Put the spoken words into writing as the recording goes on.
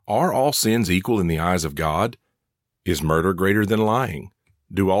Are all sins equal in the eyes of God? Is murder greater than lying?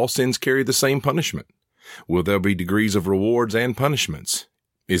 Do all sins carry the same punishment? Will there be degrees of rewards and punishments?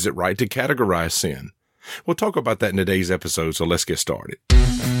 Is it right to categorize sin? We'll talk about that in today's episode, so let's get started.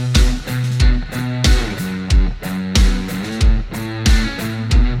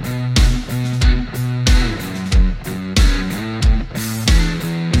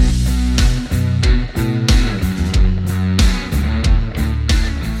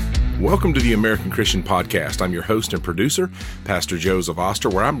 Welcome to the American Christian Podcast. I'm your host and producer, Pastor Joseph Oster,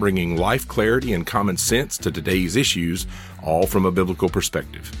 where I'm bringing life clarity and common sense to today's issues, all from a biblical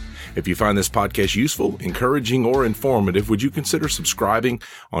perspective. If you find this podcast useful, encouraging, or informative, would you consider subscribing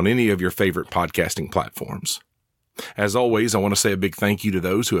on any of your favorite podcasting platforms? As always, I want to say a big thank you to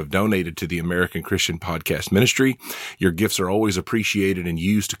those who have donated to the American Christian Podcast Ministry. Your gifts are always appreciated and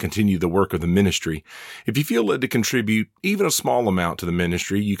used to continue the work of the ministry. If you feel led to contribute even a small amount to the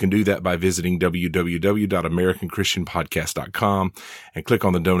ministry, you can do that by visiting www.americanchristianpodcast.com and click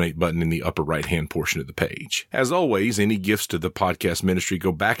on the donate button in the upper right-hand portion of the page. As always, any gifts to the podcast ministry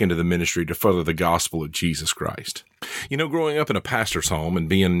go back into the ministry to further the gospel of Jesus Christ. You know, growing up in a pastor's home and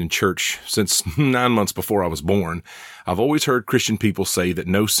being in church since 9 months before I was born, I've always heard Christian people say that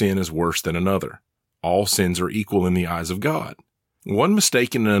no sin is worse than another. All sins are equal in the eyes of God. One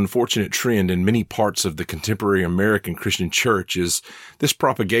mistaken and unfortunate trend in many parts of the contemporary American Christian church is this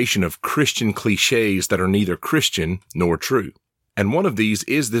propagation of Christian clichés that are neither Christian nor true. And one of these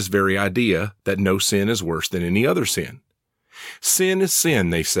is this very idea that no sin is worse than any other sin. Sin is sin,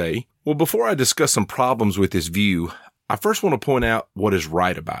 they say. Well, before I discuss some problems with this view, I first want to point out what is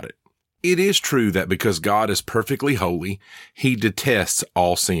right about it. It is true that because God is perfectly holy, He detests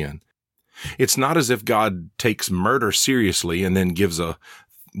all sin. It's not as if God takes murder seriously and then gives a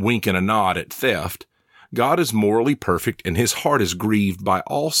wink and a nod at theft. God is morally perfect and His heart is grieved by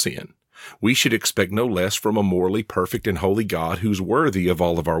all sin. We should expect no less from a morally perfect and holy God who's worthy of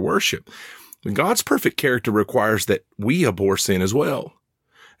all of our worship. God's perfect character requires that we abhor sin as well.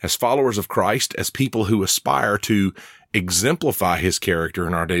 As followers of Christ, as people who aspire to exemplify His character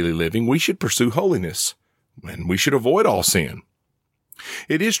in our daily living, we should pursue holiness, and we should avoid all sin.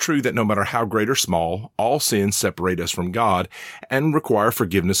 It is true that no matter how great or small, all sins separate us from God and require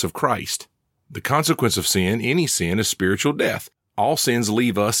forgiveness of Christ. The consequence of sin, any sin, is spiritual death. All sins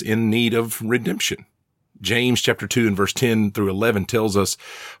leave us in need of redemption. James chapter 2 and verse 10 through 11 tells us,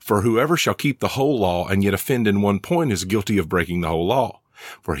 "For whoever shall keep the whole law and yet offend in one point is guilty of breaking the whole law.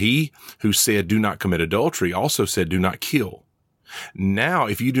 For he who said, 'Do not commit adultery,' also said, 'Do not kill.' Now,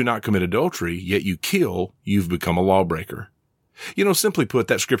 if you do not commit adultery, yet you kill, you've become a lawbreaker." You know, simply put,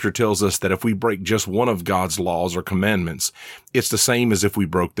 that scripture tells us that if we break just one of God's laws or commandments, it's the same as if we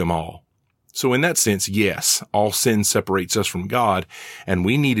broke them all. So in that sense, yes, all sin separates us from God, and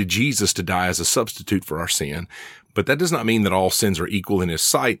we needed Jesus to die as a substitute for our sin. But that does not mean that all sins are equal in His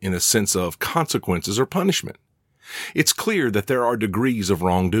sight in the sense of consequences or punishment. It's clear that there are degrees of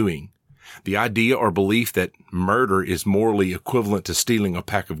wrongdoing. The idea or belief that murder is morally equivalent to stealing a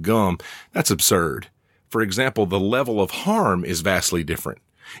pack of gum, that's absurd. For example, the level of harm is vastly different.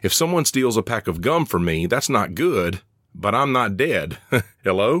 If someone steals a pack of gum from me, that's not good, but I'm not dead.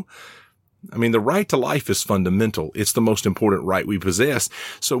 Hello? I mean, the right to life is fundamental. It's the most important right we possess.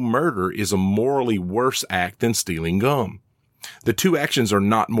 So murder is a morally worse act than stealing gum. The two actions are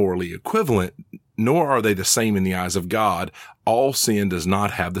not morally equivalent, nor are they the same in the eyes of God. All sin does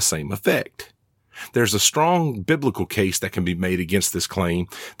not have the same effect. There's a strong biblical case that can be made against this claim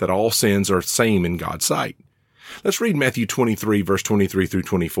that all sins are the same in God's sight. Let's read Matthew 23, verse 23 through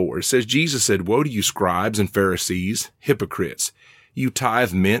 24. It says, Jesus said, "Woe to you, scribes and Pharisees, hypocrites! You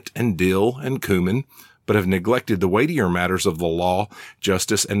tithe mint and dill and cumin, but have neglected the weightier matters of the law,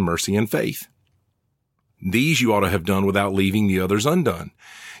 justice and mercy and faith. These you ought to have done without leaving the others undone.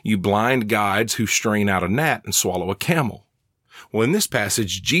 You blind guides who strain out a gnat and swallow a camel." Well, in this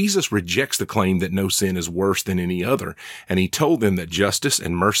passage, Jesus rejects the claim that no sin is worse than any other, and He told them that justice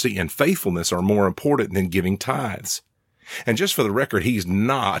and mercy and faithfulness are more important than giving tithes. And just for the record, He's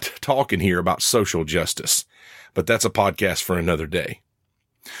not talking here about social justice, but that's a podcast for another day.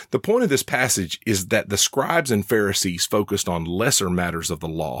 The point of this passage is that the scribes and Pharisees focused on lesser matters of the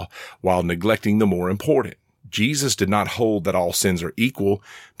law while neglecting the more important. Jesus did not hold that all sins are equal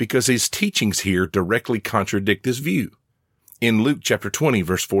because His teachings here directly contradict this view. In Luke chapter 20,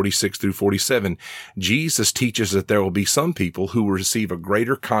 verse 46 through 47, Jesus teaches that there will be some people who will receive a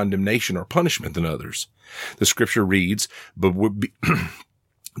greater condemnation or punishment than others. The scripture reads,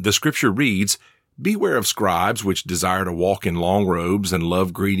 "Beware of scribes which desire to walk in long robes and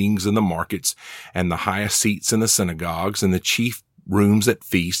love greetings in the markets and the highest seats in the synagogues and the chief rooms at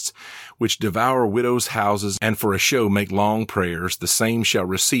feasts, which devour widows' houses, and for a show make long prayers, the same shall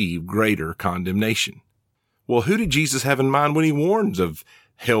receive greater condemnation. Well, who did Jesus have in mind when he warns of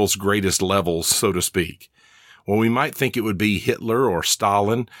hell's greatest levels, so to speak? Well, we might think it would be Hitler or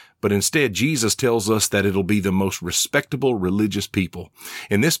Stalin, but instead Jesus tells us that it'll be the most respectable religious people.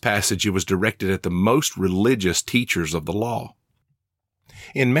 In this passage, it was directed at the most religious teachers of the law.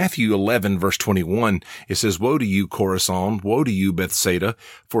 In Matthew 11, verse 21, it says, "Woe to you, Chorazin! Woe to you, Bethsaida!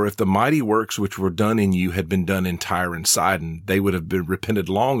 For if the mighty works which were done in you had been done in Tyre and Sidon, they would have been repented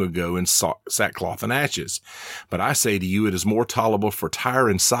long ago in sackcloth and ashes. But I say to you, it is more tolerable for Tyre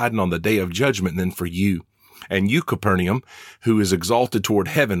and Sidon on the day of judgment than for you. And you, Capernaum, who is exalted toward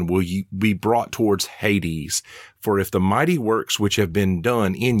heaven, will be brought towards Hades. For if the mighty works which have been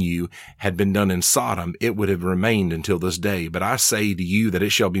done in you had been done in Sodom, it would have remained until this day. But I say to you that it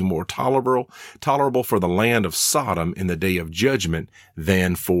shall be more tolerable for the land of Sodom in the day of judgment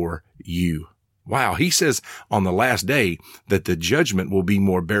than for you." Wow, he says on the last day that the judgment will be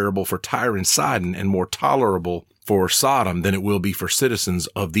more bearable for Tyre and Sidon and more tolerable for Sodom than it will be for citizens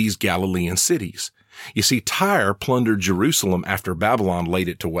of these Galilean cities. You see, Tyre plundered Jerusalem after Babylon laid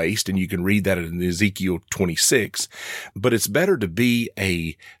it to waste, and you can read that in Ezekiel 26. But it's better to be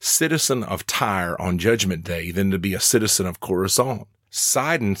a citizen of Tyre on Judgment Day than to be a citizen of Chorazin.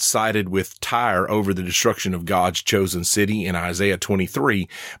 Sidon sided with Tyre over the destruction of God's chosen city in Isaiah 23,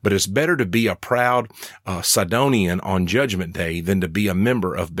 but it's better to be a proud Sidonian on Judgment Day than to be a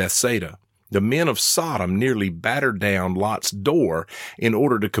member of Bethsaida. The men of Sodom nearly battered down Lot's door in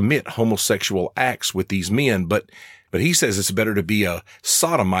order to commit homosexual acts with these men, but he says it's better to be a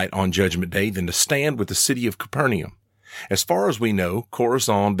Sodomite on Judgment Day than to stand with the city of Capernaum. As far as we know,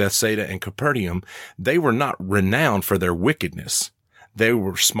 Chorazin, Bethsaida, and Capernaum, they were not renowned for their wickedness. They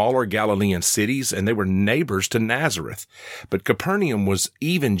were smaller Galilean cities, and they were neighbors to Nazareth. But Capernaum was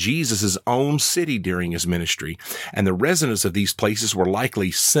even Jesus' own city during his ministry, and the residents of these places were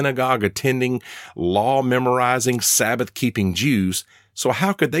likely synagogue-attending, law-memorizing, Sabbath-keeping Jews, so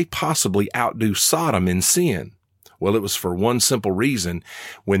how could they possibly outdo Sodom in sin? Well, it was for one simple reason.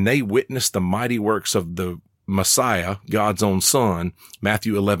 When they witnessed the mighty works of the Messiah, God's own Son,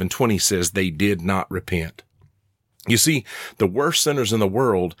 Matthew 11:20 says they did not repent. You see, the worst sinners in the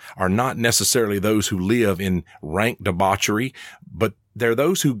world are not necessarily those who live in rank debauchery, but they're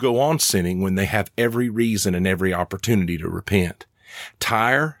those who go on sinning when they have every reason and every opportunity to repent.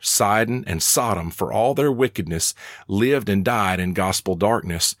 Tyre, Sidon, and Sodom, for all their wickedness, lived and died in gospel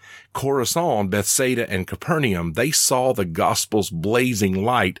darkness. Chorazin, Bethsaida, and Capernaum, they saw the gospel's blazing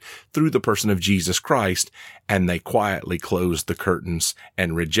light through the person of Jesus Christ, and they quietly closed the curtains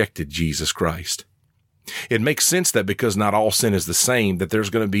and rejected Jesus Christ. It makes sense that because not all sin is the same, that there's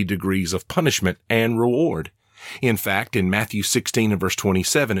going to be degrees of punishment and reward. In fact, in Matthew 16 and verse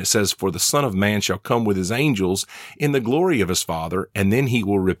 27, it says, "For the Son of Man shall come with his angels in the glory of his Father, and then he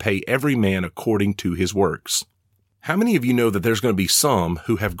will repay every man according to his works." How many of you know that there's going to be some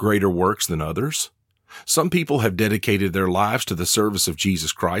who have greater works than others? Some people have dedicated their lives to the service of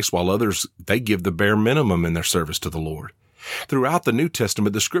Jesus Christ, while others, they give the bare minimum in their service to the Lord. Throughout the New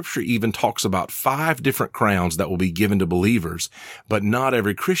Testament, the scripture even talks about 5 different crowns that will be given to believers, but not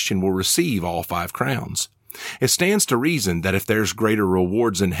every Christian will receive all 5 crowns. It stands to reason that if there's greater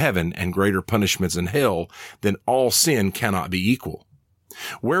rewards in heaven and greater punishments in hell, then all sin cannot be equal.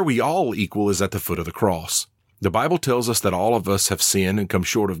 Where we all equal is at the foot of the cross. The Bible tells us that all of us have sinned and come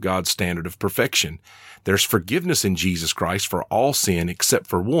short of God's standard of perfection. There's forgiveness in Jesus Christ for all sin except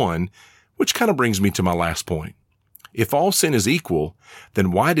for one, which kind of brings me to my last point. If all sin is equal,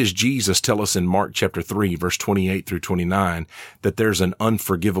 then why does Jesus tell us in Mark chapter 3, verse 28 through 29, that there's an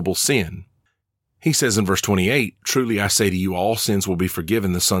unforgivable sin? He says in verse 28, "Truly I say to you, all sins will be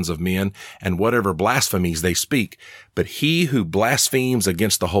forgiven the sons of men, and whatever blasphemies they speak. But he who blasphemes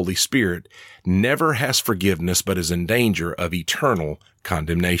against the Holy Spirit never has forgiveness, but is in danger of eternal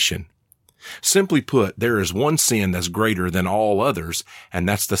condemnation." Simply put, there is one sin that's greater than all others, and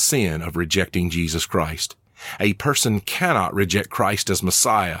that's the sin of rejecting Jesus Christ. A person cannot reject Christ as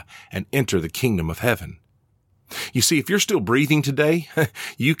Messiah and enter the kingdom of heaven. You see, if you're still breathing today,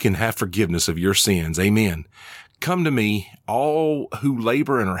 you can have forgiveness of your sins. Amen. Come to me, all who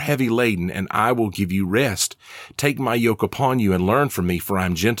labor and are heavy laden, and I will give you rest. Take my yoke upon you and learn from me, for I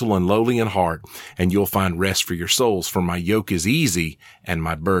am gentle and lowly in heart, and you'll find rest for your souls. For my yoke is easy and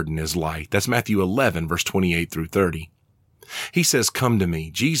my burden is light. That's Matthew 11, verse 28 through 30. He says, come to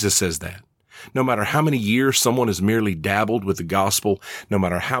me. Jesus says that. No matter how many years someone has merely dabbled with the gospel, no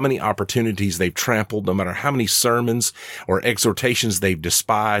matter how many opportunities they've trampled, no matter how many sermons or exhortations they've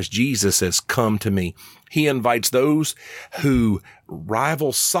despised, Jesus says, come to me. He invites those who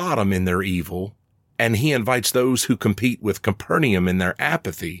rival Sodom in their evil, and he invites those who compete with Capernaum in their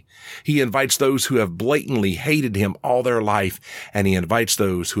apathy. He invites those who have blatantly hated him all their life, and he invites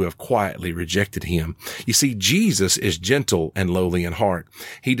those who have quietly rejected him. You see, Jesus is gentle and lowly in heart.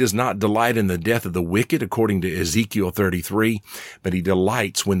 He does not delight in the death of the wicked, according to Ezekiel 33, but he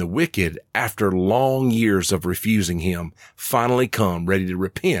delights when the wicked, after long years of refusing him, finally come ready to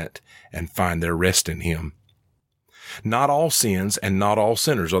repent and find their rest in him. Not all sins and not all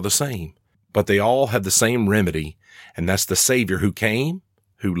sinners are the same, but they all have the same remedy, and that's the Savior who came,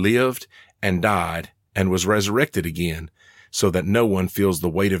 who lived and died and was resurrected again, so that no one feels the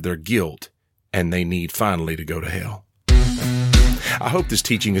weight of their guilt and they need finally to go to hell. I hope this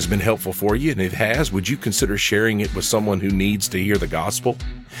teaching has been helpful for you, and if it has, would you consider sharing it with someone who needs to hear the gospel?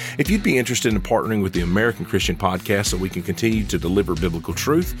 If you'd be interested in partnering with the American Christian Podcast so we can continue to deliver biblical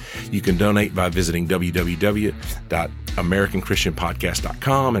truth, you can donate by visiting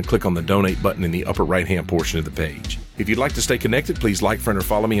www.americanchristianpodcast.com and click on the donate button in the upper right-hand portion of the page. If you'd like to stay connected, please like, friend, or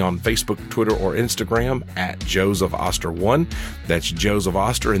follow me on Facebook, Twitter, or Instagram at Joseph Oster 1. That's Joseph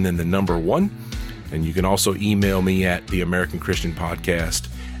Oster and then the number 1. And you can also email me at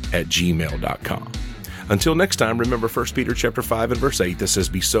theamericanchristianpodcast@gmail.com. Until next time, remember 1 Peter chapter 5 and verse 8 that says,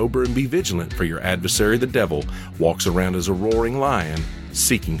 "Be sober and be vigilant, for your adversary the devil walks around as a roaring lion,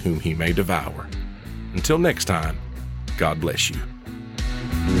 seeking whom he may devour." Until next time, God bless you.